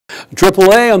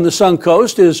AAA on the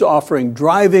Suncoast is offering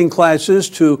driving classes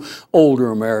to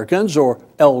older Americans or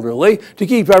elderly to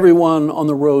keep everyone on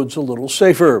the roads a little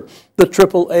safer. The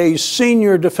AAA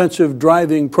Senior Defensive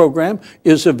Driving Program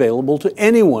is available to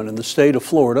anyone in the state of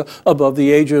Florida above the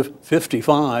age of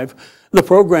 55. The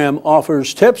program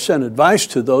offers tips and advice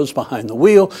to those behind the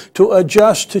wheel to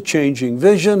adjust to changing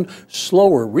vision,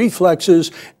 slower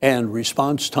reflexes, and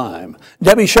response time.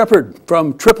 Debbie Shepard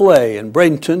from AAA in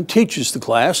Bradenton teaches the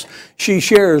class. She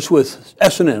shares with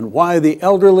SNN why the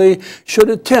elderly should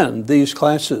attend these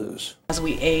classes. As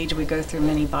we age, we go through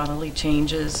many bodily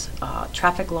changes.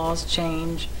 Traffic laws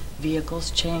change,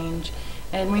 vehicles change,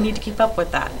 and we need to keep up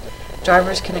with that.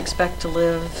 Drivers can expect to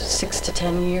live 6 to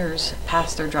 10 years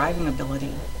past their driving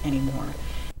ability anymore.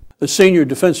 The Senior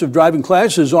Defensive Driving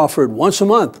class is offered once a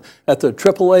month at the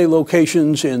AAA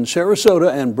locations in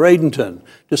Sarasota and Bradenton.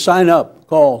 To sign up,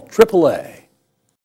 call AAA.